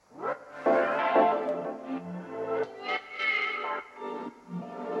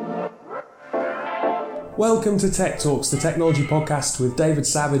Welcome to Tech Talks, the technology podcast with David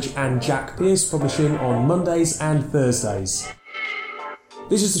Savage and Jack Pierce, publishing on Mondays and Thursdays.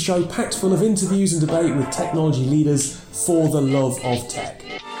 This is the show packed full of interviews and debate with technology leaders for the love of tech.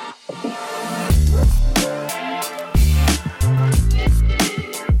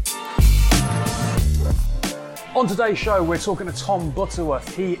 On today's show, we're talking to Tom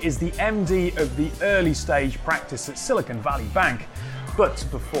Butterworth. He is the MD of the early stage practice at Silicon Valley Bank. But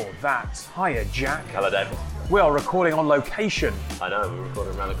before that, hiya Jack. Hello David. We are recording on location. I know, we're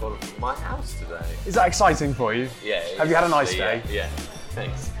recording around the corner from my house today. Is that exciting for you? Yeah. Have you had a nice day? Yeah,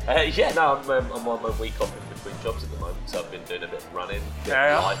 thanks. I'm on my week off in between jobs at the moment, so I've been doing a bit of running,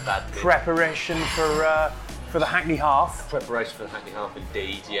 life admin. Preparation for the Hackney Half. Preparation for the Hackney Half,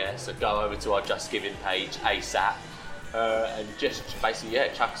 indeed, yeah. So go over to our Just Giving page ASAP. And just basically,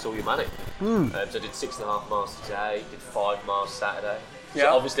 chuck us all your money. So I did 6.5 miles today, did 5 miles Saturday. So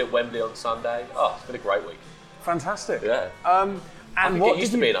obviously at Wembley on Sunday. Oh, it's been a great week. Fantastic. Yeah. And I can get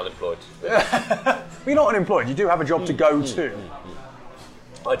used to being unemployed. You're not unemployed, you do have a job to go to.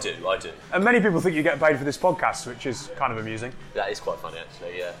 I do. And many people think you get paid for this podcast, which is kind of amusing. That is quite funny,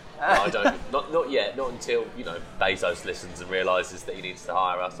 actually. Yeah, I don't. Not yet. Not until Bezos listens and realises that he needs to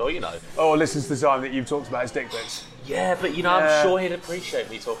hire us, Or listens to the time that you've talked about his dick pics. Yeah, but I'm sure he'd appreciate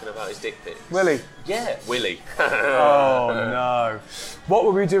me talking about his dick pics. Will he? Yeah, will he? Oh no! What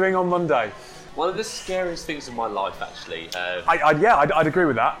were we doing on Monday? One of the scariest things in my life, actually. I'd agree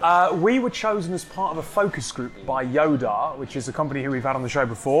with that. We were chosen as part of a focus group by Yoda, which is a company who we've had on the show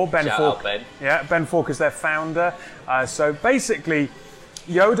before. Ben Falk. Ben. Yeah, Ben Falk is their founder. So basically,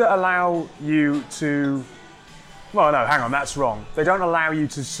 Yoda allow you to... Well, no, hang on, that's wrong. They don't allow you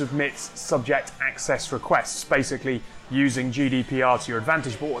to submit subject access requests, basically using GDPR to your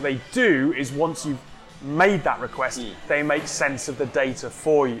advantage. But what they do is once you've made that request, they make sense of the data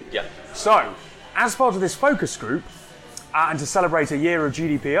for you. Yeah. So, as part of this focus group, and to celebrate a year of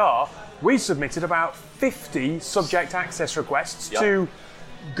GDPR, we submitted about 50 subject access requests to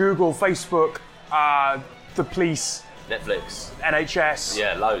Google, Facebook, the police, Netflix,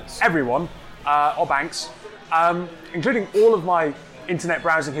 NHS, loads, everyone, or banks, including all of my internet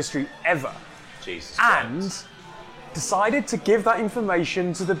browsing history ever. Jesus and Christ. Decided to give that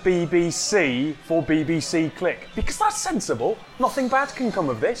information to the BBC for BBC Click. Because that's sensible. Nothing bad can come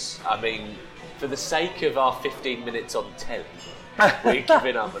of this. I mean, for the sake of our 15 minutes on telly, we're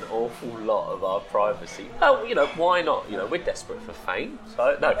giving up an awful lot of our privacy. Oh, why not? We're desperate for fame.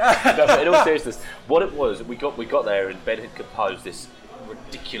 So, no, but in all seriousness, what it was, we got there and Ben had composed this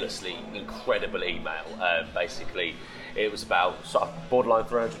ridiculously incredible email. Basically, it was about sort of borderline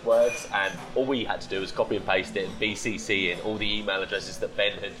 300 words, and all we had to do was copy and paste it and BCC in all the email addresses that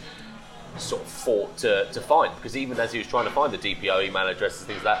Ben had sort of fought to find, because even as he was trying to find the DPO email addresses,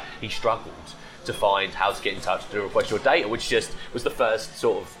 things like that, he struggled to find how to get in touch to request your data, which just was the first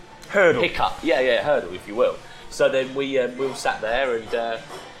sort of hurdle. Hiccup. Hurdle, if you will. So then we all sat there and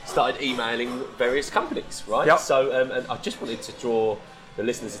started emailing various companies, right? Yep. So and I just wanted to draw the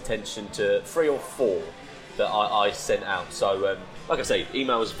listeners' attention to 3 or 4 that I sent out. So, like I say,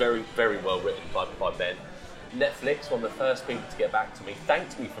 email was very, very well written by Ben. Netflix, one of the first people to get back to me,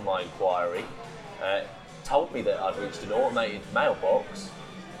 thanked me for my inquiry, told me that I'd reached an automated mailbox,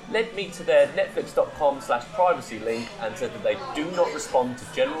 led me to their netflix.com/privacy link and said that they do not respond to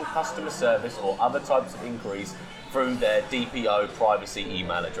general customer service or other types of inquiries through their DPO privacy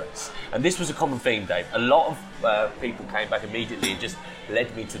email address. And this was a common theme, Dave. A lot of people came back immediately and just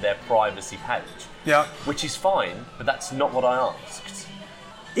led me to their privacy page. Yeah. Which is fine, but that's not what I asked.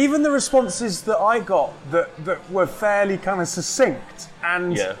 Even the responses that I got that were fairly kind of succinct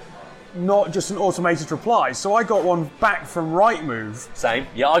and not just an automated reply. So I got one back from Rightmove. Same.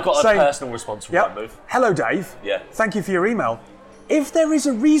 Yeah, I got a personal response from Rightmove. Hello, Dave. Yeah. Thank you for your email. If there is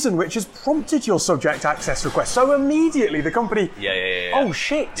a reason which has prompted your subject access request, so immediately the company, oh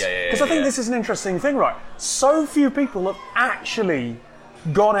shit, because I think this is an interesting thing, right? So few people have actually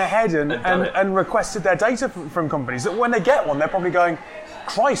gone ahead and requested their data from companies that when they get one, they're probably going,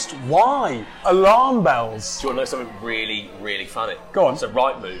 Christ, why? Alarm bells. Do you want to know something really, really funny? Go on. So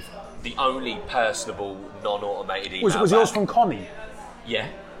Rightmove, the only personable, non-automated email. Was yours from Connie? Yeah.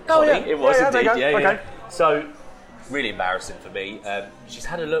 Oh, Connie, yeah. It was indeed. Okay. So, really embarrassing for me. She's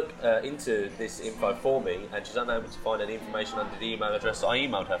had a look into this info for me, and she's unable to find any information under the email address that I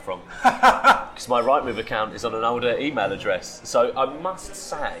emailed her from. Because my Rightmove account is on an older email address. So I must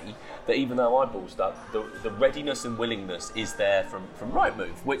say that even though I ballsed up, the readiness and willingness is there from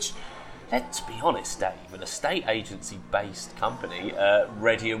Rightmove, which, let's be honest, Dave, an estate agency-based company,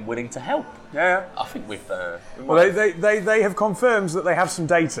 ready and willing to help. Yeah. I think we've... well, they have confirmed that they have some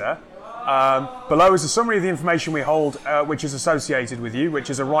data. Below is a summary of the information we hold, which is associated with you, which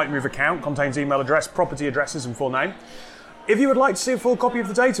is a Rightmove account, contains email address, property addresses and full name. If you would like to see a full copy of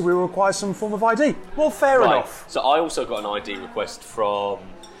the data, we will require some form of ID. Well, fair enough. So I also got an ID request from...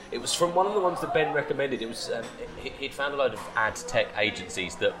 It was from one of the ones that Ben recommended. It was he'd found a load of ad tech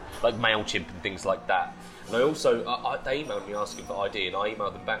agencies that, like MailChimp and things like that. And I also they emailed me asking for ID, and I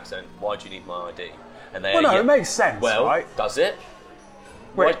emailed them back saying, "Why do you need my ID?" And they it makes sense, well, right? Does it?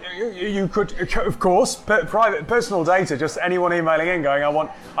 Well, you could, of course, private personal data. Just anyone emailing in going, "I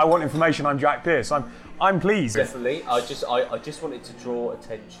want information. I'm Jack Pierce. I'm pleased." Definitely. I just wanted to draw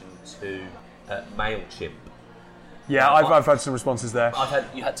attention to MailChimp. Yeah, I've had some responses there.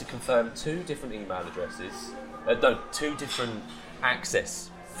 You had to confirm 2 different email addresses. 2 different access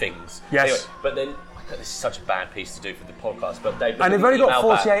things. Yes. Anyway, but then, this is such a bad piece to do for the podcast, but they've only got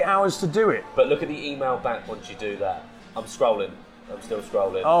 48 hours to do it. But look at the email back once you do that. I'm scrolling. I'm still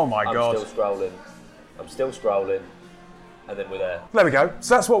scrolling. Oh my God. I'm still scrolling. And then we're there. There we go.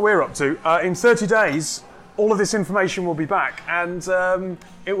 So that's what we're up to. In 30 days, all of this information will be back, and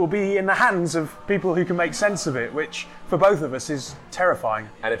it will be in the hands of people who can make sense of it, which for both of us is terrifying.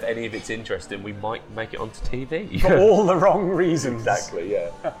 And if any of it's interesting, we might make it onto TV. For all the wrong reasons. Exactly,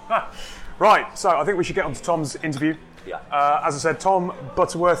 yeah. Right, so I think we should get on to Tom's interview. Yeah. As I said, Tom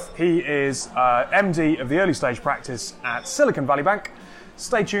Butterworth, he is MD of the early stage practice at Silicon Valley Bank.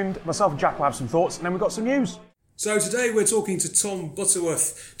 Stay tuned, myself and Jack will have some thoughts, and then we've got some news. So today we're talking to Tom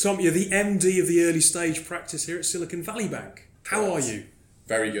Butterworth. Tom, you're the MD of the early stage practice here at Silicon Valley Bank. How are you?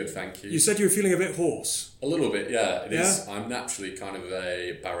 Very good, thank you. You said you were feeling a bit hoarse. A little bit, yeah. It is. I'm naturally kind of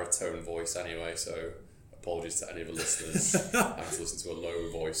a baritone voice anyway, so apologies to any of the listeners. I have to listen to a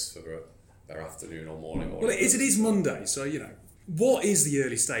low voice for their afternoon or morning. Well, it is Monday, so, What is the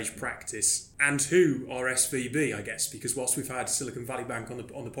early stage practice, and who are SVB, I guess? Because whilst we've had Silicon Valley Bank on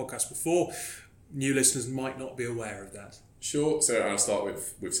the podcast before, new listeners might not be aware of that. Sure. So I'll start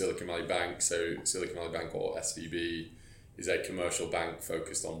with Silicon Valley Bank. So Silicon Valley Bank, or SVB, is a commercial bank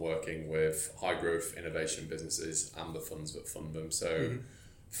focused on working with high growth innovation businesses and the funds that fund them. So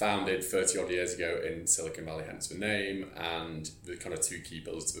founded 30 odd years ago in Silicon Valley, hence the name, and the kind of 2 key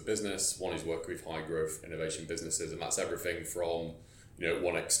pillars to the business. One is working with high growth innovation businesses, and that's everything from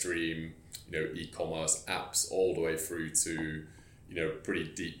one extreme e-commerce apps all the way through to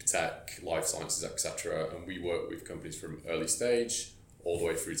pretty deep tech, life sciences, etc. And we work with companies from early stage all the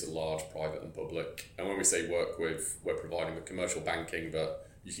way through to large, private and public. And when we say work with, we're providing the commercial banking that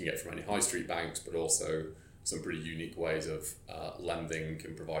you can get from any high street banks, but also some pretty unique ways of lending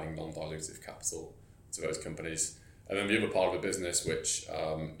and providing non-dilutive capital to those companies. And then the other part of the business, which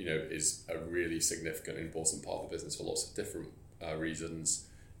is a really significant and important part of the business for lots of different reasons,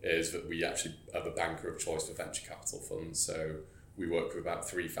 is that we actually are the banker of choice for venture capital funds. So we work with about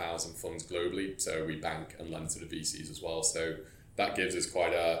 3,000 funds globally, so we bank and lend to the VCs as well. So that gives us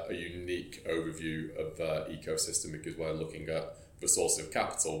quite a unique overview of the ecosystem, because we're looking at the source of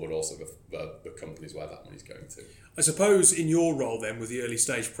capital, but also the companies where that money's going to. I suppose in your role then with the early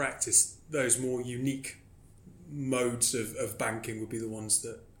stage practice, those more unique modes of banking would be the ones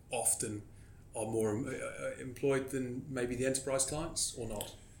that often are more employed than maybe the enterprise clients, or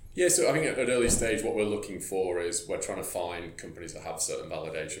not? Yeah, so I think at early stage, what we're looking for is we're trying to find companies that have certain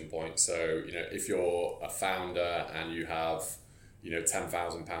validation points. So, if you're a founder and you have,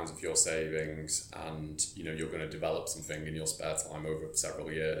 £10,000 of your savings and, you're going to develop something in your spare time over several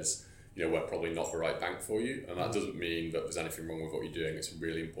years, we're probably not the right bank for you. And that doesn't mean that there's anything wrong with what you're doing. It's a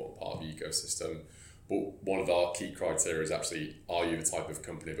really important part of the ecosystem. But one of our key criteria is actually, are you the type of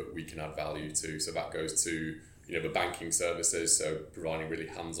company that we can add value to? So that goes to the banking services, so providing really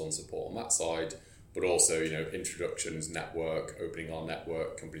hands-on support on that side, but also, introductions, network, opening our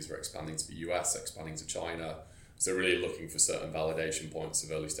network, companies that are expanding to the US, expanding to China. So really looking for certain validation points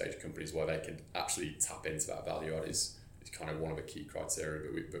of early stage companies where they can actually tap into that value add is kind of one of the key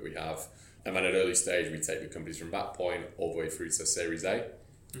criteria that we have. And then at early stage, we take the companies from that point all the way through to Series A.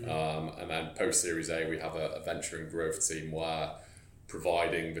 And then post Series A, we have a venture and growth team where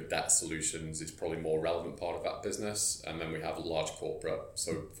providing the debt solutions is probably more relevant part of that business. And then we have a large corporate,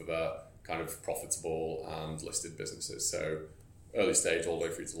 so for the kind of profitable and listed businesses. So early stage all the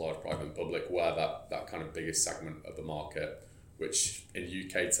way through to large, private and public, where that kind of biggest segment of the market, which in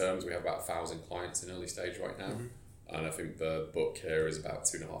UK terms, we have about 1,000 clients in early stage right now. And I think the book here is about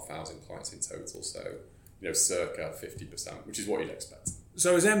 2,500 clients in total. So, circa 50%, which is what you'd expect.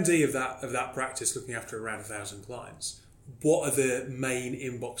 So as MD of that practice, looking after around 1,000 clients, what are the main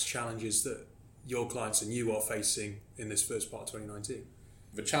inbox challenges that your clients and you are facing in this first part of 2019?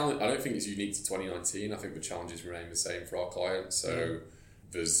 The challenge, I don't think it's unique to 2019. I think the challenges remain the same for our clients. So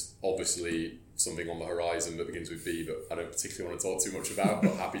there's obviously something on the horizon that begins with B, but I don't particularly want to talk too much about,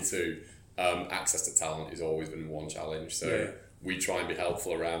 but happy to. Access to talent has always been one challenge. So we try and be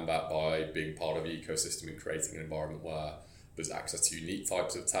helpful around that by being part of the ecosystem and creating an environment where there's access to unique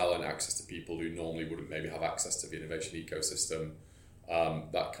types of talent, access to people who normally wouldn't maybe have access to the innovation ecosystem,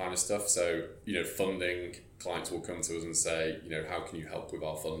 that kind of stuff. So, funding, clients will come to us and say, how can you help with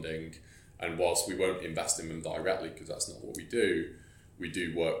our funding? And whilst we won't invest in them directly, because that's not what we do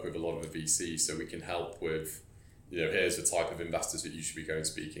work with a lot of the VCs, so we can help with, here's the type of investors that you should be going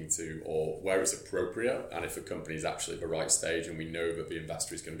speaking to, or where it's appropriate. And if a company is actually at the right stage and we know that the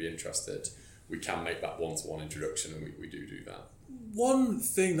investor is going to be interested, we can make that one-to-one introduction, and we do that. One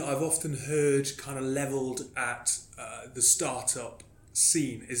thing that I've often heard kind of levelled at the startup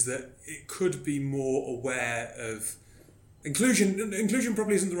scene is that it could be more aware of inclusion. Inclusion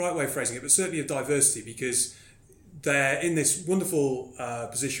probably isn't the right way of phrasing it, but certainly of diversity, because they're in this wonderful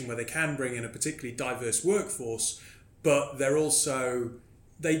position where they can bring in a particularly diverse workforce, but they're also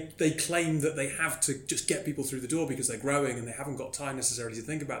they claim that they have to just get people through the door because they're growing and they haven't got time necessarily to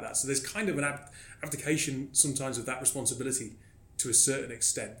think about that. So there's kind of an abdication sometimes of that responsibility to a certain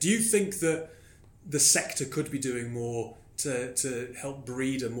extent. Do you think that the sector could be doing more to help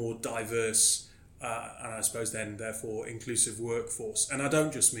breed a more diverse and I suppose then therefore inclusive workforce? And I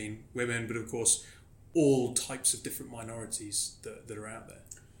don't just mean women, but of course all types of different minorities that are out there.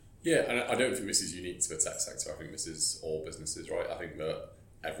 Yeah, and I don't think this is unique to the tech sector. I think this is all businesses, right? I think that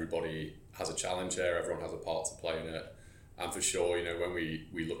everybody has a challenge here, everyone has a part to play in it. And for sure, when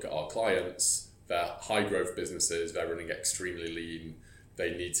we look at our clients, they're high growth businesses, they're running extremely lean,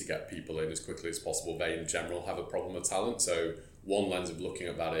 they need to get people in as quickly as possible. They in general have a problem with talent. So one lens of looking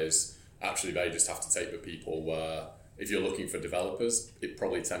at that is actually they just have to take the people where, if you're looking for developers, it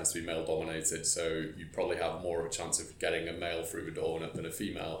probably tends to be male dominated, so you probably have more of a chance of getting a male through the door than a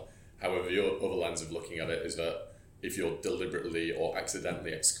female. However, your other lens of looking at it is that if you're deliberately or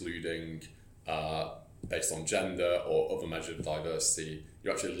accidentally excluding based on gender or other measure of diversity,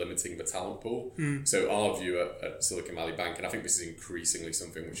 you're actually limiting the talent pool. So our view at Silicon Valley Bank, and I think this is increasingly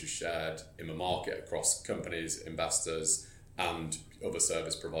something which is shared in the market across companies, investors, and other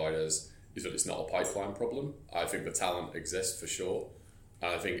service providers, is that it's not a pipeline problem. I think the talent exists for sure.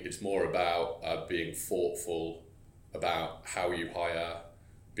 And I think it's more about being thoughtful about how you hire,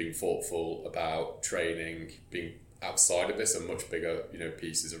 being thoughtful about training, being outside of this, and much bigger,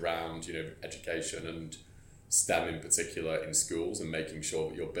 pieces around, education and STEM in particular in schools, and making sure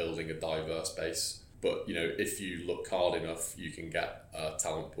that you're building a diverse base. But, if you look hard enough, you can get a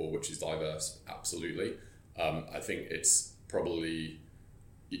talent pool which is diverse, absolutely. I think it's probably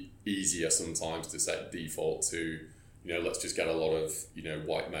easier sometimes to set default to, let's just get a lot of,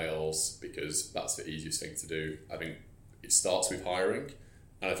 white males because that's the easiest thing to do. I think it starts with hiring,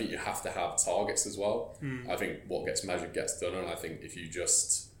 and I think you have to have targets as well. I think what gets measured gets done, and I think if you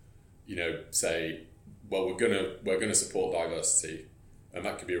just, say, well, we're gonna support diversity, and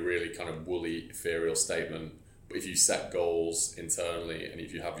that could be a really kind of woolly, ethereal statement. But if you set goals internally, and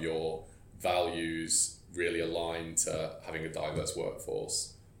if you have your values really aligned to having a diverse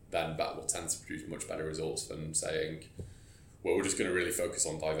workforce, then that will tend to produce much better results than saying, well, we're just going to really focus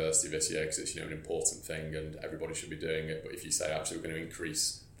on diversity this year because it's an important thing and everybody should be doing it. But if you say, actually, we're going to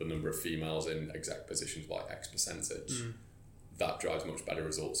increase the number of females in exec positions by X percentage, that drives much better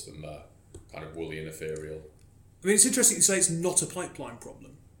results than the kind of woolly and ethereal. I mean, it's interesting to say it's not a pipeline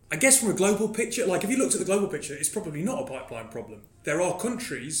problem. I guess from a global picture, like if you looked at the global picture, it's probably not a pipeline problem. There are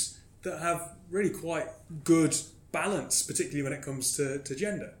countries that have really quite good balance, particularly when it comes to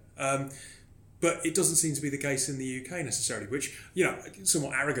gender. But it doesn't seem to be the case in the UK necessarily, which,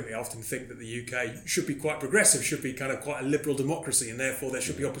 somewhat arrogantly I often think that the UK should be quite progressive, should be kind of quite a liberal democracy, and therefore there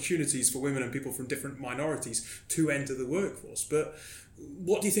should be opportunities for women and people from different minorities to enter the workforce. But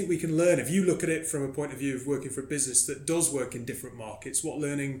what do you think we can learn? If you look at it from a point of view of working for a business that does work in different markets, what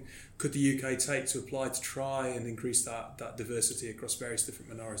learning could the UK take to apply to try and increase that diversity across various different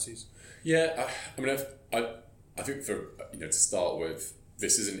minorities? Yeah, I think for, to start with,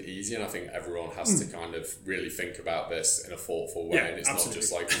 this isn't easy, and I think everyone has to kind of really think about this in a thoughtful way. And it's absolutely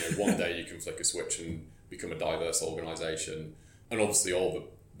not just like, one day you can flick a switch and become a diverse organisation. And obviously all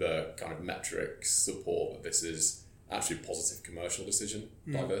the kind of metrics support that this is actually a positive commercial decision,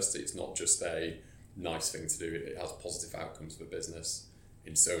 diversity. It's not just a nice thing to do. It has positive outcomes for business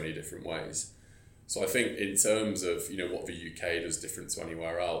in so many different ways. So I think in terms of, what the UK does different to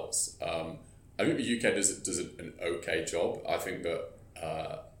anywhere else, I think the UK does an okay job. I think that,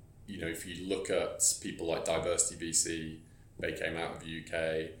 if you look at people like Diversity VC, they came out of the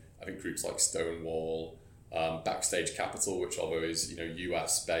UK. I think groups like Stonewall, Backstage Capital, which although is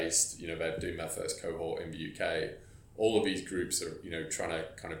US based, they're doing their first cohort in the UK. All of these groups are trying to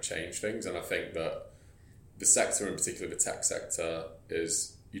kind of change things, and I think that the sector, in particular the tech sector,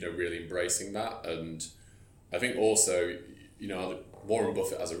 is really embracing that. And I think also Warren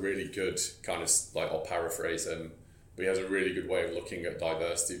Buffett has a really good kind of, like, I'll paraphrase him, but he has a really good way of looking at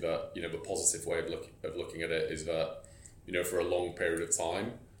diversity. That the positive way of looking at it is that for a long period of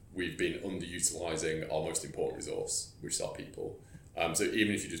time we've been underutilizing our most important resource, which is our people. So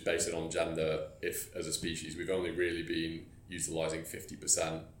even if you just base it on gender, if as a species we've only really been utilizing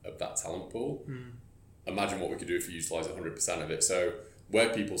 50% of that talent pool, imagine what we could do if we utilize 100% of it. So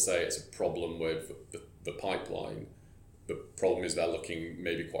where people say it's a problem with the pipeline, the problem is they're looking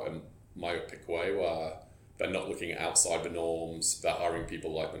maybe quite a myopic way, where they're not looking outside the norms, they're hiring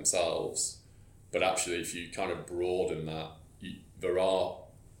people like themselves. But actually, if you kind of broaden that, there are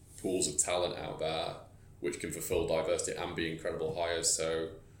pools of talent out there which can fulfill diversity and be incredible hires. So,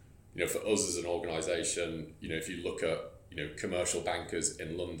 for us as an organisation, if you look at, commercial bankers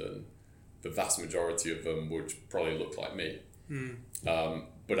in London, the vast majority of them would probably look like me.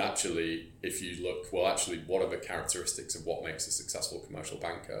 But actually, if you look, what are the characteristics of what makes a successful commercial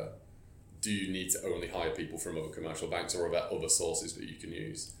banker? Do you need to only hire people from other commercial banks, or are there other sources that you can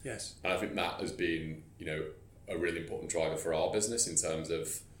use? Yes. And I think that has been, a really important driver for our business in terms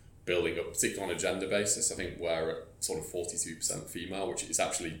of building up, particularly on a gender basis. I think we're at sort of 42% female, which is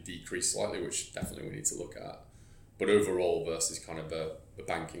actually decreased slightly, which definitely we need to look at. But overall, versus kind of the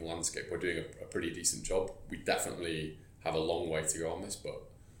banking landscape, we're doing a pretty decent job. We definitely have a long way to go on this, but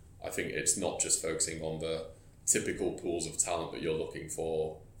I think it's not just focusing on the typical pools of talent that you're looking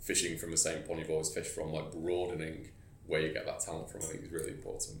for, fishing from the same pond you've always fished from, like broadening where you get that talent from, I think is really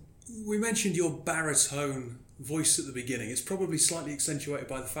important. We mentioned your baritone voice at the beginning. It's probably slightly accentuated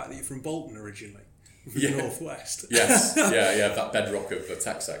by the fact that you're from Bolton originally, from the Northwest. Yes, yeah, that bedrock of the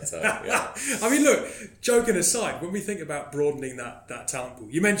tech sector. Yeah. I mean, look, joking aside, when we think about broadening that talent pool,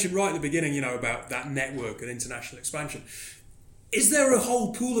 you mentioned right at the beginning, about that network and international expansion. Is there a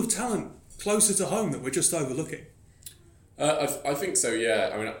whole pool of talent closer to home that we're just overlooking? I think so,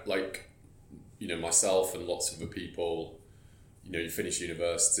 yeah. I mean, myself and lots of the people, you finish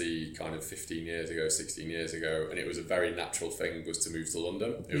university kind of 15 years ago, 16 years ago, and it was a very natural thing was to move to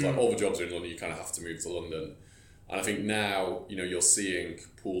London. It was like all the jobs are in London, you kind of have to move to London. And I think now, you're seeing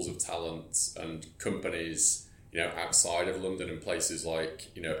pools of talent and companies, outside of London in places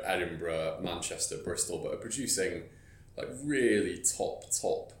like, Edinburgh, Manchester, Bristol, that are producing like really top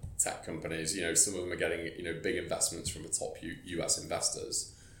tech companies. Some of them are getting, big investments from the top US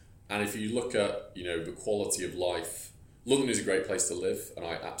investors. And if you look at, the quality of life, London is a great place to live, and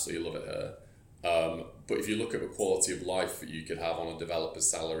I absolutely love it here. But if you look at the quality of life that you could have on a developer's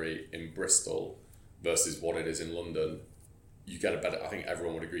salary in Bristol versus what it is in London, you get a better, I think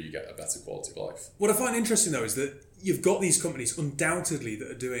everyone would agree, you get a better quality of life. What I find interesting though is that you've got these companies undoubtedly that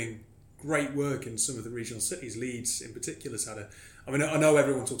are doing great work in some of the regional cities. Leeds in particular has had I know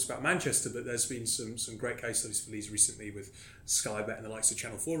everyone talks about Manchester, but there's been some great case studies for Leeds recently with Sky Bet and the likes of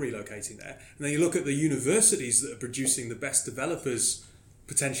Channel 4 relocating there. And then you look at the universities that are producing the best developers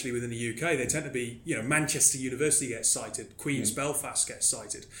potentially within the UK. They tend to be, Manchester University gets cited, Queen's Belfast gets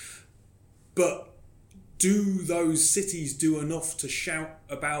cited. But do those cities do enough to shout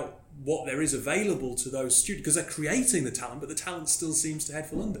about what there is available to those students? Because they're creating the talent, but the talent still seems to head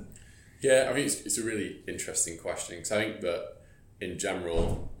for London. Yeah, I mean, it's a really interesting question, because I think that in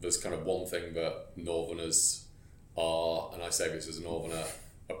general, there's kind of one thing that Northerners are, and I say this as a Northerner,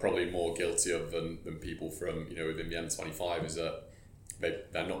 are probably more guilty of than people from, within the M25, is that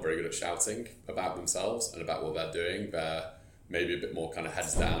they're not very good at shouting about themselves and about what they're doing. They're maybe a bit more kind of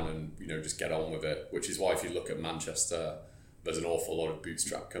heads down and, just get on with it, which is why if you look at Manchester, there's an awful lot of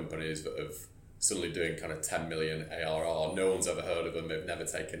bootstrap companies that have suddenly doing kind of 10 million ARR. No one's ever heard of them. They've never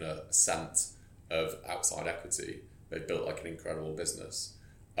taken a cent of outside equity. They've built like an incredible business.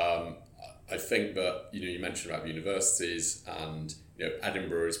 I think that, you mentioned about universities, and,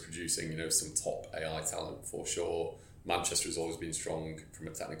 Edinburgh is producing, some top AI talent for sure. Manchester has always been strong from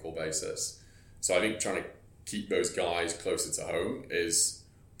a technical basis. So I think trying to keep those guys closer to home is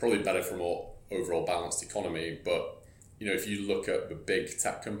probably better for a more overall balanced economy. But, if you look at the big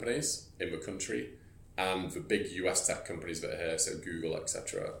tech companies in the country and the big US tech companies that are here, so Google,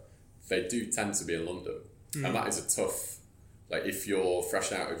 etc., they do tend to be in London. And that is a tough, like if you're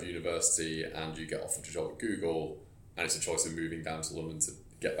fresh out of university and you get offered a job at Google and it's a choice of moving down to London to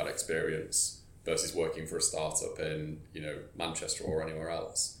get that experience versus working for a startup in, Manchester or anywhere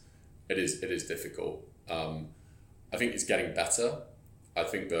else, it is difficult. I think it's getting better. I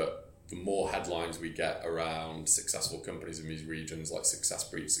think that the more headlines we get around successful companies in these regions, like success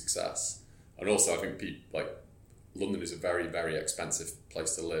breeds success. And also, I think London is a very, very expensive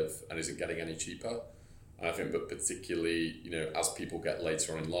place to live and isn't getting any cheaper. And I think that particularly, as people get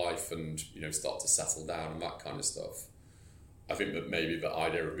later on in life and, start to settle down and that kind of stuff, I think that maybe the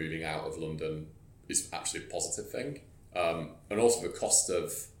idea of moving out of London is actually a positive thing. And also the cost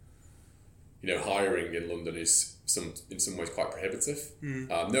of, hiring in London is in some ways quite prohibitive.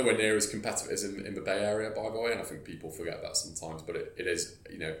 Nowhere near as competitive as in the Bay Area, by the way, and I think people forget that sometimes, but it is,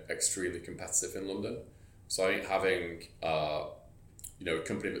 extremely competitive in London. So I think having, a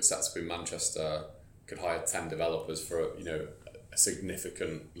company that sets up in Manchester could hire 10 developers for, a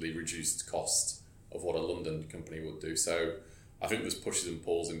significantly reduced cost of what a London company would do. So I think there's pushes and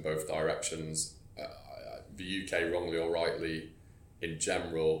pulls in both directions. The UK, wrongly or rightly, in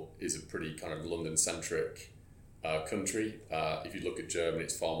general, is a pretty kind of London-centric country. If you look at Germany,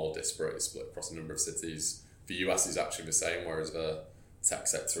 it's far more disparate. It's split across a number of cities. The US is actually the same, whereas the tech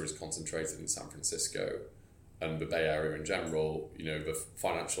sector is concentrated in San Francisco. And the Bay Area in general, the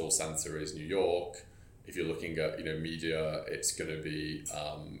financial center is New York. If you're looking at, media, it's going to be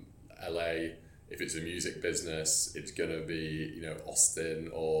LA. If it's a music business, it's going to be,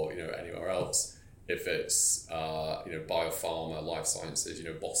 Austin or, anywhere else. If it's, biopharma, life sciences,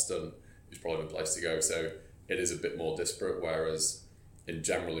 Boston is probably the place to go. So it is a bit more disparate, whereas in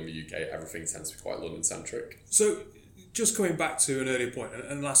general in the UK, everything tends to be quite London-centric. So just coming back to an earlier point,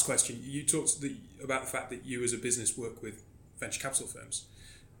 and last question, you talked about the fact that you as a business work with venture capital firms.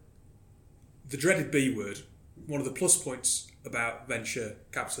 The dreaded B word, one of the plus points about venture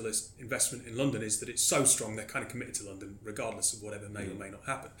capitalist investment in London is that it's so strong they're kind of committed to London regardless of whatever may or may not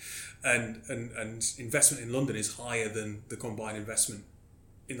happen. And investment in London is higher than the combined investment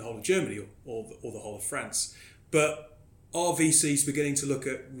in the whole of Germany or the whole of France. But are VCs beginning to look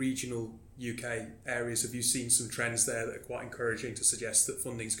at regional UK areas? Have you seen some trends there that are quite encouraging to suggest that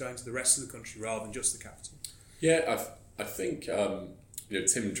funding's going to the rest of the country rather than just the capital? Yeah, I think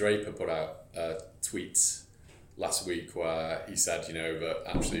Tim Draper put out a tweet last week where he said that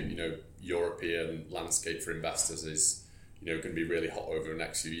actually European landscape for investors is going to be really hot over the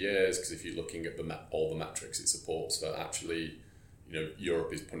next few years, because if you're looking at all the metrics it supports, that actually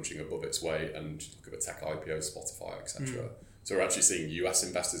Europe is punching above its weight, and look at the tech IPOs, Spotify, etc. So we're actually seeing US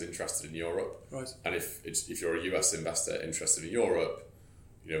investors interested in Europe. Right. And if you're a US investor interested in Europe,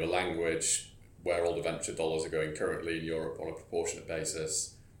 the language where all the venture dollars are going currently in Europe on a proportionate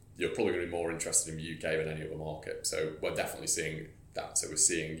basis, you're probably going to be more interested in the UK than any other market. So we're definitely seeing that. So we're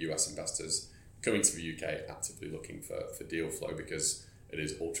seeing US investors coming to the UK actively looking for deal flow because it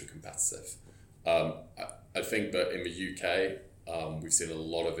is ultra competitive. I think that in the UK, we've seen a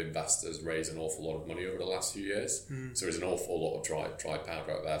lot of investors raise an awful lot of money over the last few years. So there's an awful lot of dry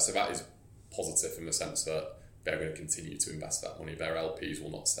powder out there. So that is positive in the sense that they're going to continue to invest that money. Their LPs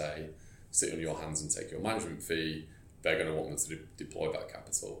will not say, sit on your hands and take your management fee. They're going to want them to deploy that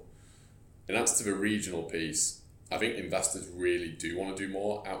capital. And that's to the regional piece. I think investors really do want to do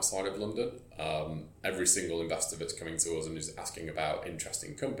more outside of London. Every single investor that's coming to us and is asking about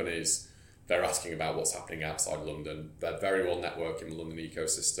interesting companies, they're asking about what's happening outside London. They're very well networked in the London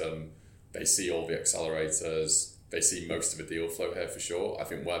ecosystem. They see all the accelerators. They see most of the deal flow here for sure. I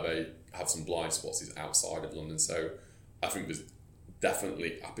think where they have some blind spots is outside of London. So I think there's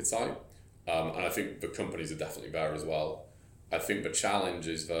definitely appetite. And I think the companies are definitely there as well. I think the challenge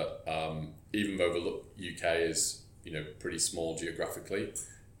is that even though the UK is pretty small geographically,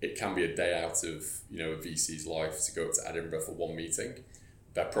 it can be a day out of a VC's life to go up to Edinburgh for one meeting.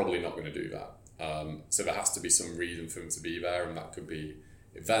 They're probably not going to do that. So there has to be some reason for them to be there, and that could be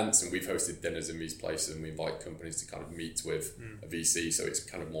events. And we've hosted dinners in these places, and we invite companies to kind of meet with a VC, so it's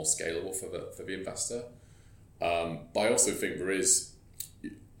kind of more scalable for the investor. But I also think there is.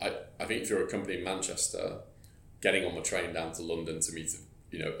 I think if you're a company in Manchester, getting on the train down to London to meet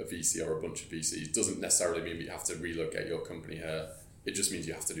a VC or a bunch of VCs doesn't necessarily mean that you have to relocate your company here. It just means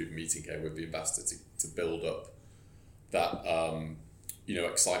you have to do the meeting here with the investor to build up that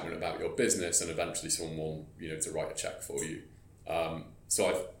excitement about your business, and eventually someone will to write a check for you.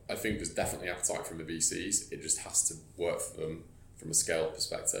 So I think there's definitely appetite from the VCs. It just has to work for them from a scale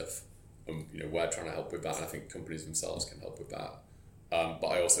perspective, and we're trying to help with that, and I think companies themselves can help with that. But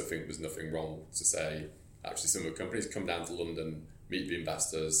I also think there's nothing wrong to say, actually, some of the companies come down to London, meet the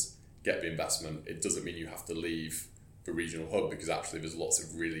investors, get the investment. It doesn't mean you have to leave the regional hub, because actually there's lots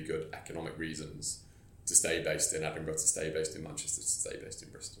of really good economic reasons to stay based in Edinburgh, to stay based in Manchester, to stay based in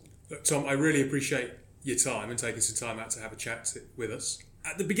Bristol. Look, Tom, I really appreciate your time and taking some time out to have a chat with us.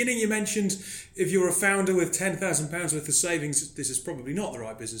 At the beginning, you mentioned if you're a founder with £10,000 worth of savings, this is probably not the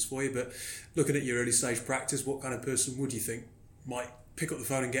right business for you. But looking at your early stage practice, what kind of person would you think might pick up the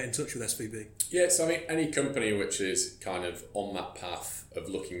phone and get in touch with SVB? Yeah, so I mean, any company which is kind of on that path of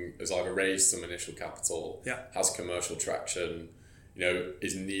looking, has either raised some initial capital, has commercial traction,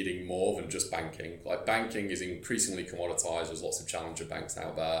 is needing more than just banking. Like, banking is increasingly commoditized. There's lots of challenger banks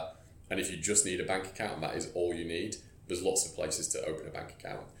out there. And if you just need a bank account and that is all you need, there's lots of places to open a bank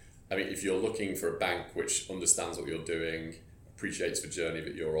account. I mean, if you're looking for a bank which understands what you're doing, appreciates the journey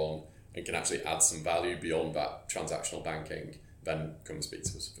that you're on, and can actually add some value beyond that transactional banking, then come and speak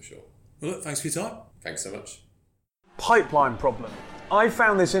to us for sure. Well, look, thanks for your time. Thanks so much. Pipeline problem. I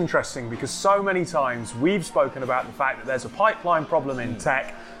found this interesting because so many times we've spoken about the fact that there's a pipeline problem in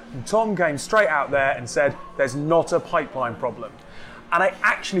tech, and Tom came straight out there and said there's not a pipeline problem. And I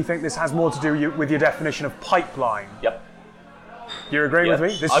actually think this has more to do with your definition of pipeline. Yep. You agree with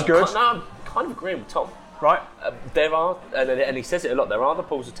me? This is good? I'm kind of agreeing with Tom. Right. There are, and he says it a lot, there are the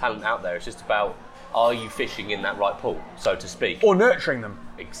pools of talent out there. It's just about, are you fishing in that right pool, so to speak? Or nurturing them.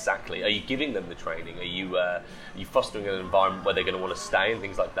 Exactly. Are you giving them the training? Are you fostering an environment where they're going to want to stay and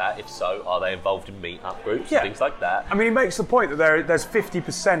things like that? If so, are they involved in meet-up groups and things like that? I mean, he makes the point that there's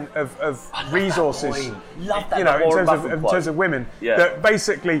 50% of resources, Love that in terms of women, that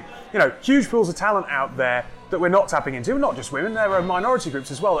basically, huge pools of talent out there that we're not tapping into. Not just women, there are minority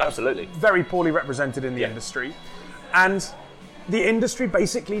groups as well. Absolutely. Very poorly represented in the industry. And the industry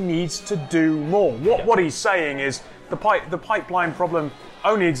basically needs to do more. What he's saying is the pipeline problem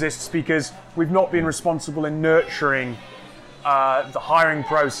only exists because we've not been responsible in nurturing the hiring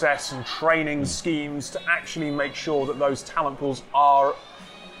process and training schemes to actually make sure that those talent pools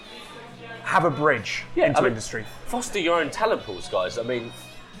have a bridge into industry. Foster your own talent pools, guys. I mean,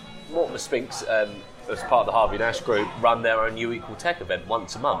 Mortimer Spinks, as part of the Harvey Nash Group, run their own U Equal Tech event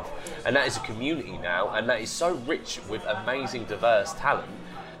once a month. And that is a community now, and that is so rich with amazing, diverse talent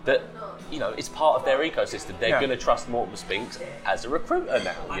that, it's part of their ecosystem. They're going to trust Mortimer Spinks as a recruiter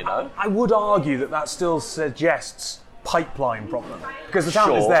now, I would argue that still suggests pipeline problem. Because the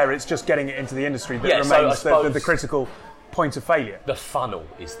talent is there, it's just getting it into the industry that remains the critical point of failure. The funnel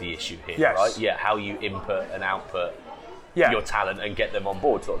is the issue here, right? Yeah, how you input and output your talent and get them on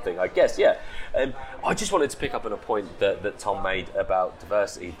board, sort of thing, I guess, I just wanted to pick up on a point that Tom made about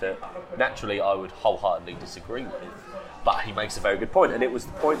diversity that naturally I would wholeheartedly disagree with, but he makes a very good point, and it was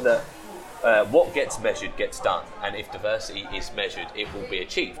the point that what gets measured gets done, and if diversity is measured, it will be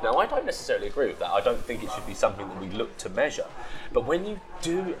achieved. Now, I don't necessarily agree with that. I don't think it should be something that we look to measure, but when you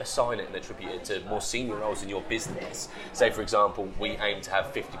do assign it and attribute it to more senior roles in your business, say for example, we aim to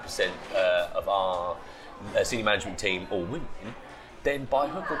have 50% of our senior management team all women, then by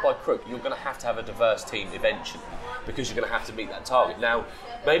hook or by crook, you're going to have a diverse team eventually, because you're going to have to meet that target. Now,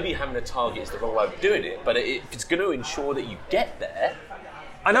 maybe having a target is the wrong way of doing it, but if it's going to ensure that you get there.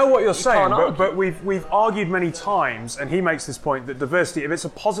 I know what you're saying, but we've argued many times, and he makes this point, that diversity, if it's a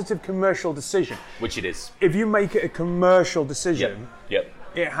positive commercial decision, which it is, if you make it a commercial decision,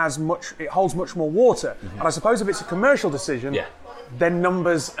 it holds much more water. Mm-hmm. And I suppose if it's a commercial decision, then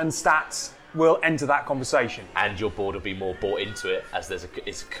numbers and stats will enter that conversation, and your board will be more bought into it as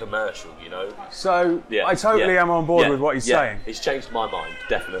it's a commercial, So I totally am on board with what he's saying. It's changed my mind,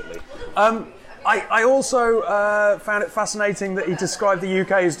 definitely. I also found it fascinating that he described the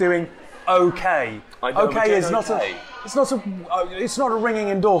UK as doing okay. Okay is not it's not a ringing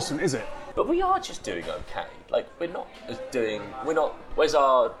endorsement, is it? But we are just doing okay. Like, we're not. Where's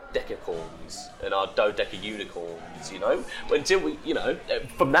our decacorns and our dodeca unicorns? Until we,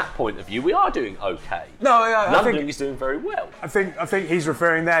 from that point of view, we are doing okay. No, I think he's doing very well. I think he's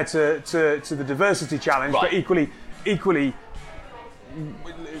referring there to the diversity challenge, right. But equally,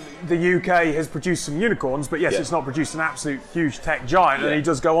 the UK has produced some unicorns, but it's not produced an absolute huge tech giant. And he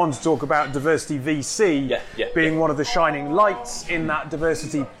does go on to talk about diversity VC being one of the shining lights in that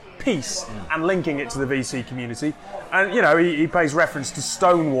diversity piece and linking it to the VC community. And he pays reference to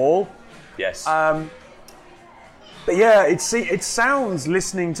Stonewall. Yes. But it sounds,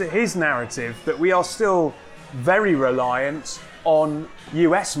 listening to his narrative, that we are still very reliant on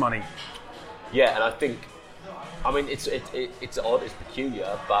US money. Yeah, and I think, it's odd, it's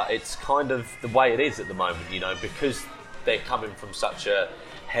peculiar, but it's kind of the way it is at the moment, because they're coming from such a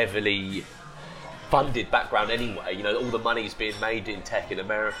heavily funded background anyway. All the money's being made in tech in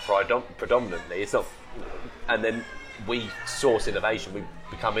America predominantly. It's not, and then we source innovation, we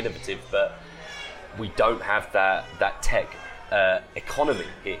become innovative, but we don't have that tech economy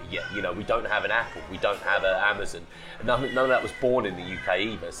here yet. We don't have an Apple, we don't have an Amazon. None of that was born in the UK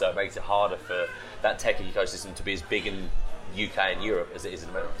either, so it makes it harder for that tech ecosystem to be as big and UK and Europe as it is in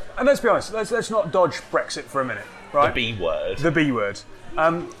America. And let's be honest, let's not dodge Brexit for a minute, right? The B word. The B word.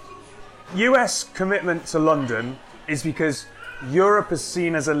 US commitment to London is because Europe is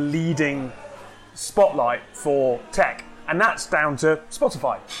seen as a leading spotlight for tech, and that's down to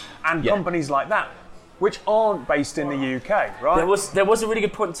Spotify and companies like that, which aren't based in the UK, right? There was a really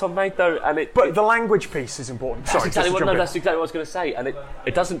good point Tom made though, and but the language piece is important. That's exactly what I was going to say, and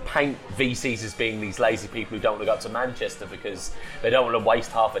it doesn't paint VCs as being these lazy people who don't want to go up to Manchester because they don't want to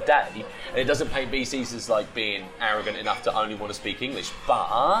waste half a day, and it doesn't paint VCs as like being arrogant enough to only want to speak English,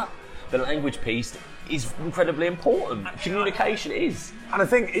 but the language piece is incredibly important. Communication is. And I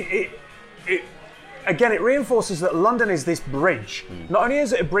think it reinforces that London is this bridge. Not only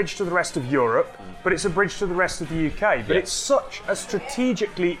is it a bridge to the rest of Europe, but it's a bridge to the rest of the UK. But it's such a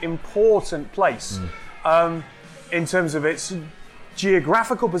strategically important place in terms of its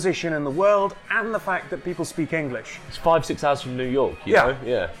geographical position in the world and the fact that people speak English. It's 5-6 hours from New York, you know?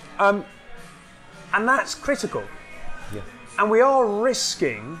 Yeah. And that's critical. Yeah. And we are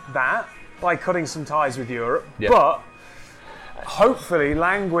risking that by cutting some ties with Europe, but hopefully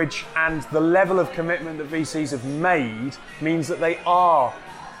language and the level of commitment that VCs have made means that they're all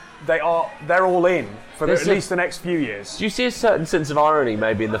in for at least the next few years. Do you see a certain sense of irony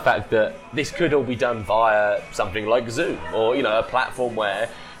maybe in the fact that this could all be done via something like Zoom or, you know, a platform where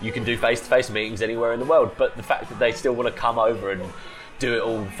you can do face-to-face meetings anywhere in the world, but the fact that they still want to come over and do it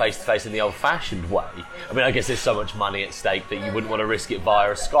all face-to-face in the old-fashioned way. I mean, I guess there's so much money at stake that you wouldn't want to risk it via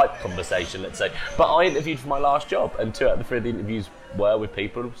a Skype conversation, let's say. But I interviewed for my last job, and 2 out of the 3 of the interviews were with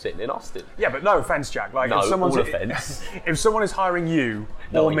people sitting in Austin. Yeah, but no offence, Jack. Like, no, if someone's all offence. If someone is hiring you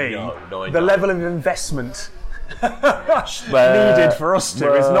or me, the level of investment needed for us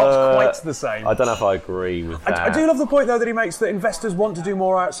to is not quite the same. I don't know if I agree with that. I do love the point, though, that he makes that investors want to do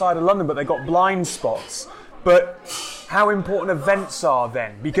more outside of London, but they've got blind spots. But how important events are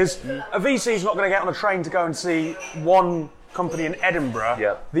then? Because a VC is not going to get on a train to go and see one company in Edinburgh.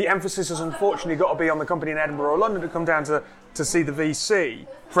 Yep. The emphasis has unfortunately got to be on the company in Edinburgh or London to come down to see the VC,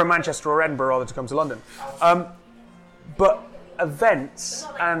 from Manchester or Edinburgh rather to come to London. But events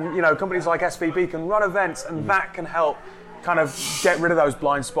and, you know, companies like SVB can run events, and that can help kind of get rid of those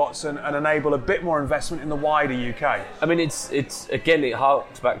blind spots and enable a bit more investment in the wider UK. I mean, it's again, it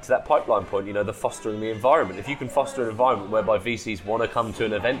harks back to that pipeline point, you know, the fostering the environment. If you can foster an environment whereby VCs want to come to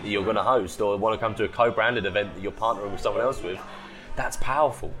an event that you're going to host or want to come to a co-branded event that you're partnering with someone else with, that's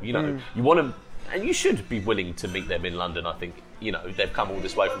powerful. You know, you want to, and you should be willing to meet them in London, I think. You know, they've come all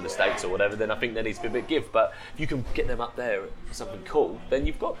this way from the States or whatever, then I think there needs to be a bit of give. But if you can get them up there for something cool, then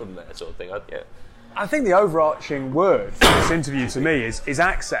you've got them there, sort of thing. I think the overarching word for this interview to me is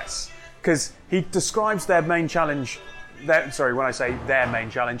access, because he describes their main challenge. When I say their main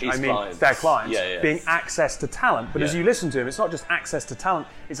challenge, I mean clients. Their clients being access to talent. But as you listen to him, it's not just access to talent;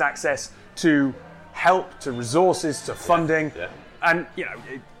 it's access to help, to resources, to funding. And you know,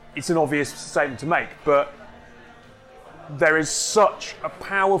 it's an obvious statement to make, but there is such a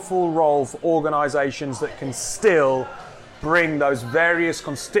powerful role for organisations that can still bring those various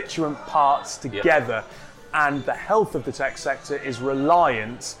constituent parts together, and the health of the tech sector is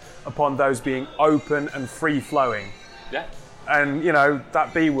reliant upon those being open and free-flowing. And, you know,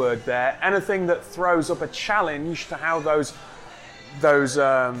 that B word there, anything that throws up a challenge to how those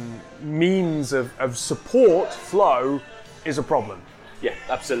means of support flow is a problem. Yeah,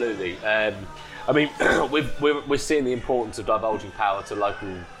 absolutely. I mean, we're seeing the importance of divulging power to local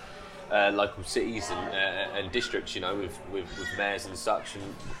cities and districts, you know, with mayors and such, and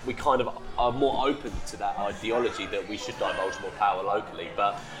we kind of are more open to that ideology that we should divulge more power locally,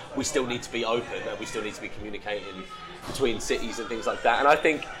 but we still need to be open and we still need to be communicating between cities and things like that. And I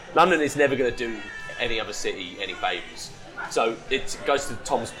think London is never going to do any other city any favours. So it goes to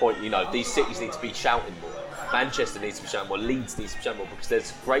Tom's point, you know, these cities need to be shouting more. Manchester needs to be shouting more, Leeds needs to be shouting more, because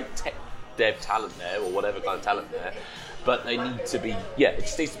there's great tech dev talent there, or whatever kind of talent there, but they need to be, it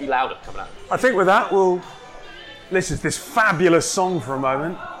just needs to be louder coming out. I think with that, we'll listen to this fabulous song for a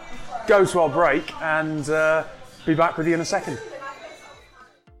moment, go to our break, and be back with you in a second.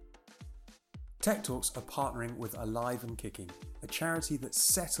 Tech Talks are partnering with Alive and Kicking, a charity that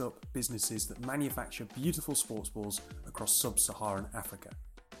set up businesses that manufacture beautiful sports balls across sub-Saharan Africa.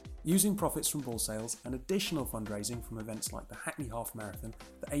 Using profits from ball sales and additional fundraising from events like the Hackney Half Marathon,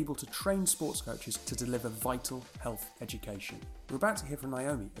 they're able to train sports coaches to deliver vital health education. We're about to hear from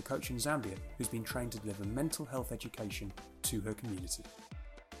Naomi, a coach in Zambia who's been trained to deliver mental health education to her community.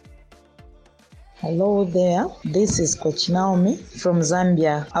 Hello there, this is Coach Naomi from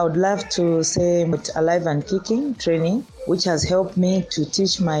Zambia. I would love to say about Alive and Kicking training, which has helped me to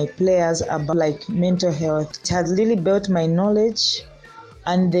teach my players about mental health. It has really built my knowledge,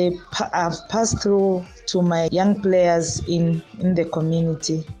 and I've passed through to my young players in the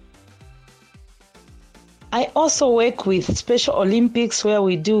community. I also work with Special Olympics, where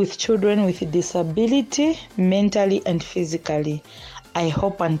we deal with children with disability, mentally and physically. I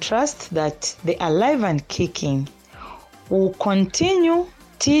hope and trust that the Alive and Kicking will continue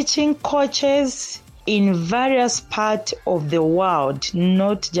teaching coaches in various parts of the world,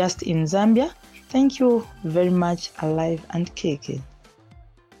 not just in Zambia. Thank you very much, Alive and Kicking.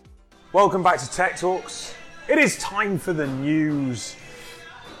 Welcome back to Tech Talks. It is time for the news.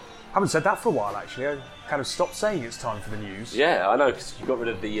 I haven't said that for a while, actually. I kind of stopped saying it's time for the news. Yeah, I know, because you got rid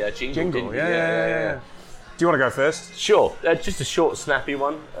of the jingle, didn't you? Yeah. Do you want to go first? Sure. Just a short, snappy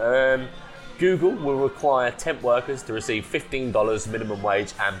one. Google will require temp workers to receive $15 minimum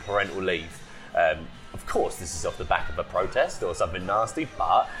wage and parental leave. Of course, this is off the back of a protest or something nasty,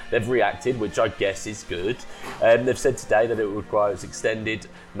 but they've reacted, which I guess is good. They've said today that it will require its extended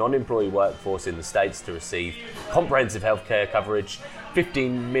non-employee workforce in the States to receive comprehensive healthcare coverage,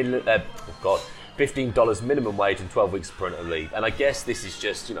 $15 minimum wage and 12 weeks of parental leave. And I guess this is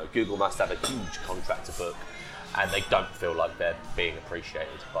just, Google must have a huge contract to book, and they don't feel like they're being appreciated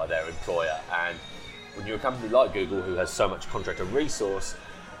by their employer. And when you're a company like Google, who has so much contractor resource,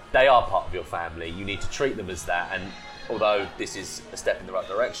 they are part of your family. You need to treat them as that. And although this is a step in the right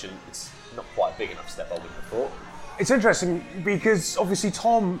direction, it's not quite a big enough step, I would have thought. It's interesting because obviously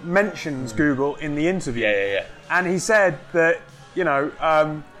Tom mentions Google in the interview. Yeah. And he said that,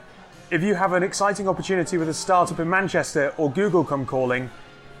 if you have an exciting opportunity with a startup in Manchester or Google come calling,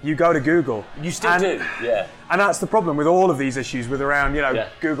 you go to Google. You still do, yeah. And that's the problem with all of these issues with around,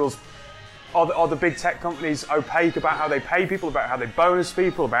 Google's, are the big tech companies opaque about how they pay people, about how they bonus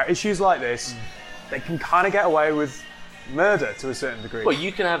people, about issues like this. They can kind of get away with murder to a certain degree. Well,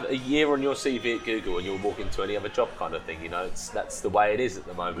 you can have a year on your CV at Google and you'll walk into any other job kind of thing, that's the way it is at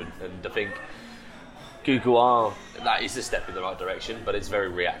the moment. And I think Google that is a step in the right direction, but it's very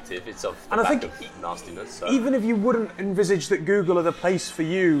reactive. It's off the back of nastiness. So. Even if you wouldn't envisage that Google are the place for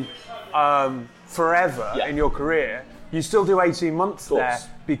you forever in your career, you still do 18 months there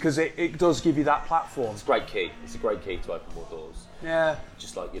because it does give you that platform. It's a great key. It's a great key to open more doors. Yeah.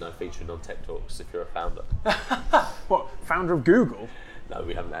 Just like, featuring on Tech Talks if you're a founder. What, founder of Google? No,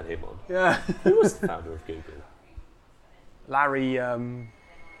 we haven't had him on. Yeah. Who was the founder of Google? Larry,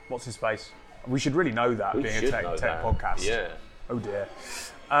 what's his face? We should really know that, being a tech podcast. Yeah. Oh dear.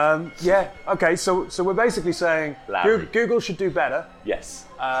 Okay. So we're basically saying Google should do better. Yes.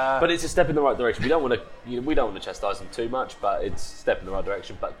 But it's a step in the right direction. We don't want to chastise them too much, but it's a step in the right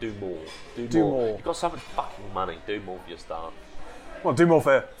direction. But do more. Do more. You've got so much fucking money. Do more for your staff. Well, do more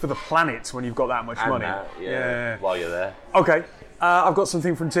for the planet when you've got that much money. Yeah. While you're there. Okay. I've got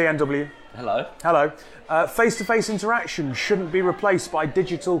something from TNW. Hello. Face-to-face interaction shouldn't be replaced by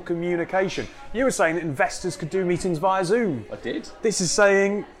digital communication. You were saying that investors could do meetings via Zoom. I did. This is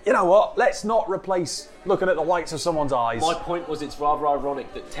saying, you know what, let's not replace looking at the whites of someone's eyes. My point was it's rather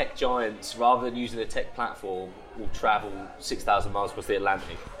ironic that tech giants, rather than using a tech platform, will travel 6,000 miles across the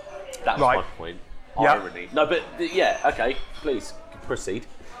Atlantic. That was my point. Irony. No, but okay, please proceed.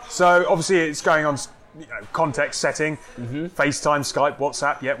 So obviously it's going on context setting, FaceTime, Skype,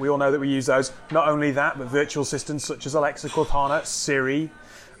 WhatsApp, we all know that we use those. Not only that, but virtual assistants such as Alexa, Cortana, Siri.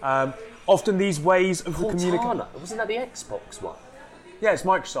 Often these ways of Cortana? Wasn't that the Xbox one? Yeah, it's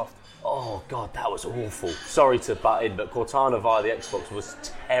Microsoft. Oh God, that was awful. Sorry to butt in, but Cortana via the Xbox was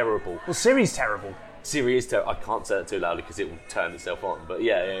terrible. Well, Siri's terrible. Siri is terrible. I can't say that too loudly because it will turn itself on, but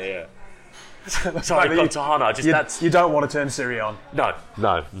yeah. Sorry, Cortana. You don't want to turn Siri on. No.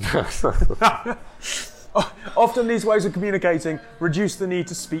 Often these ways of communicating reduce the need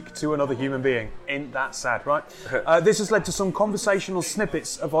to speak to another human being. Ain't that sad, right? This has led to some conversational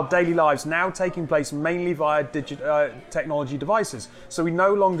snippets of our daily lives now taking place mainly via technology devices. So we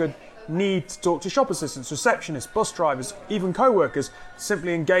no longer need to talk to shop assistants, receptionists, bus drivers, even co-workers.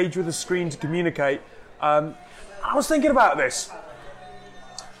 Simply engage with the screen to communicate. I was thinking about this.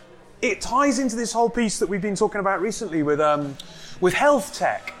 It ties into this whole piece that we've been talking about recently with health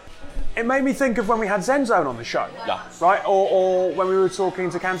tech. It made me think of when we had ZenZone on the show, right? Or when we were talking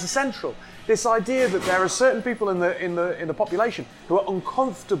to Cancer Central. This idea that there are certain people in the population who are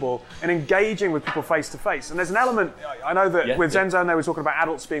uncomfortable in engaging with people face to face, and there's an element. I know that with ZenZone they were talking about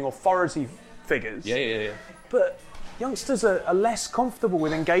adults being authority figures. Yeah. But youngsters are less comfortable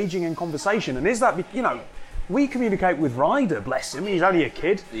with engaging in conversation, and is that we communicate with Ryder, bless him, he's only a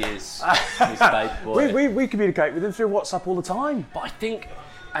kid. He is. He's a baby boy. We communicate with him through WhatsApp all the time. But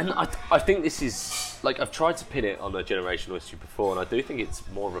I think this is, like, I've tried to pin it on a generational issue before, and I do think it's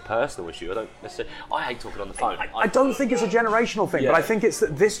more of a personal issue. I don't necessarily, I hate talking on the phone. I don't think it's a generational thing, but I think it's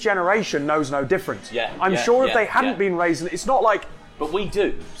that this generation knows no different. I'm sure if they hadn't been raised, it's not like... But we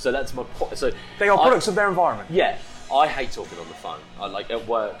do, so that's my point. So they are products of their environment. Yeah. I hate talking on the phone. Like at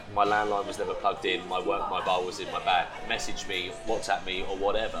work, my landline was never plugged in, my work mobile was in my bag. Message me, WhatsApp me, or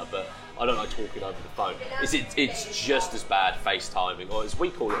whatever, but I don't like talking over the phone. It's just as bad FaceTiming, or as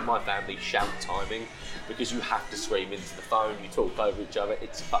we call it in my family, shout timing, because you have to scream into the phone, you talk over each other,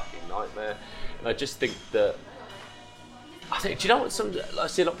 it's a fucking nightmare. And I just think that, do you know what I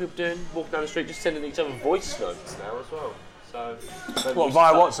see a lot of people doing, walking down the street, just sending each other voice notes now as well. So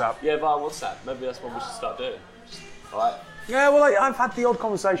via WhatsApp? Yeah, via WhatsApp. Maybe that's what we should start doing. Right. Yeah, well, I've had the odd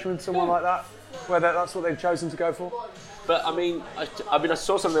conversation with someone like that, where that's what they've chosen to go for. But I mean, I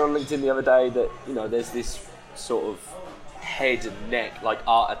saw something on LinkedIn the other day that, you know, there's this sort of head and neck, like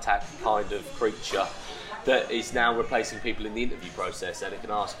Art Attack kind of creature that is now replacing people in the interview process, and it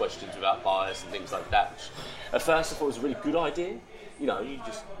can ask questions without bias and things like that. Which, at first, I thought was a really good idea. You know, you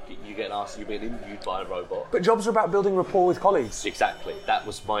get asked, you're being interviewed by a robot. But jobs are about building rapport with colleagues. Exactly. That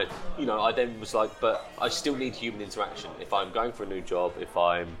was my, you know, I then was like, but I still need human interaction. If I'm going for a new job, if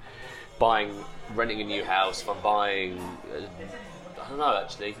I'm renting a new house, if I'm buying, I don't know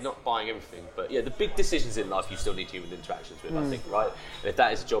actually, not buying everything, but yeah, the big decisions in life you still need human interactions with, I think, right? And if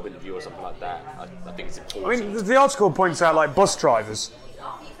that is a job interview or something like that, I think it's important. I mean, the article points out, like, bus drivers.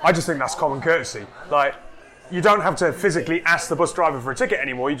 I just think that's common courtesy. Like, you don't have to physically ask the bus driver for a ticket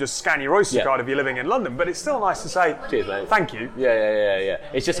anymore. You just scan your Oyster card if you're living in London. But it's still nice to say, cheers, mate. Thank you. Yeah.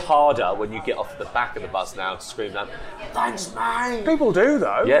 It's just harder when you get off the back of the bus now to scream out, thanks, mate. People do,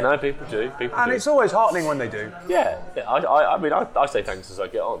 though. Yeah, no, people do. It's always heartening when they do. Yeah. I mean, I say thanks as I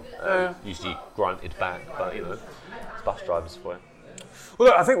get on. Usually grunted back, but, you know, it's bus drivers for you. Well,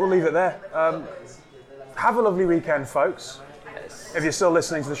 look, I think we'll leave it there. Have a lovely weekend, folks. Yes. If you're still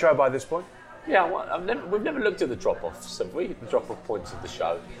listening to the show by this point. Yeah, we've never looked at the drop-offs, have we? The drop-off points of the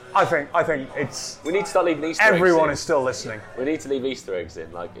show. I think it's... We need to start leaving Easter eggs in. Everyone is still listening. We need to leave Easter eggs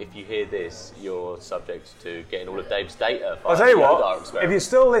in. Like, if you hear this, you're subject to getting all of Dave's data. I'll tell you what, if you're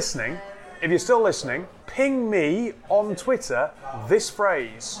still listening, ping me on Twitter this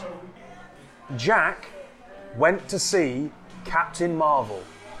phrase. Jack went to see Captain Marvel.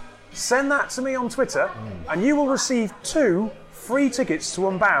 Send that to me on Twitter, and you will receive 2 free tickets to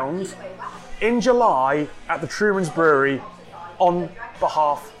Unbound in July at the Truman's Brewery on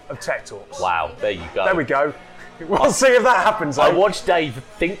behalf of Tech Talks. Wow, there you go. There we go. We'll see if that happens. I watched Dave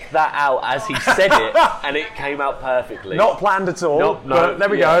think that out as he said it, and it came out perfectly. Not planned at all, but there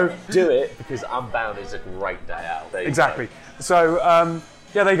we go. Do it, because Unbound is a great day out. Exactly. So,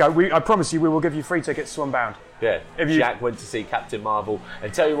 there you go. I promise you we will give you free tickets to Unbound. Yeah, Jack went to see Captain Marvel.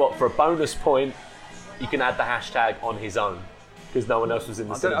 And tell you what, for a bonus point, you can add the hashtag on his own, because no one else was in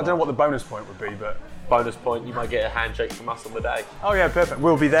the cinema. I don't know what the bonus point would be, but... Bonus point, you might get a handshake from us on the day. Oh yeah, perfect.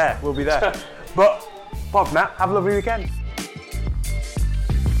 We'll be there. But apart from that, have a lovely weekend.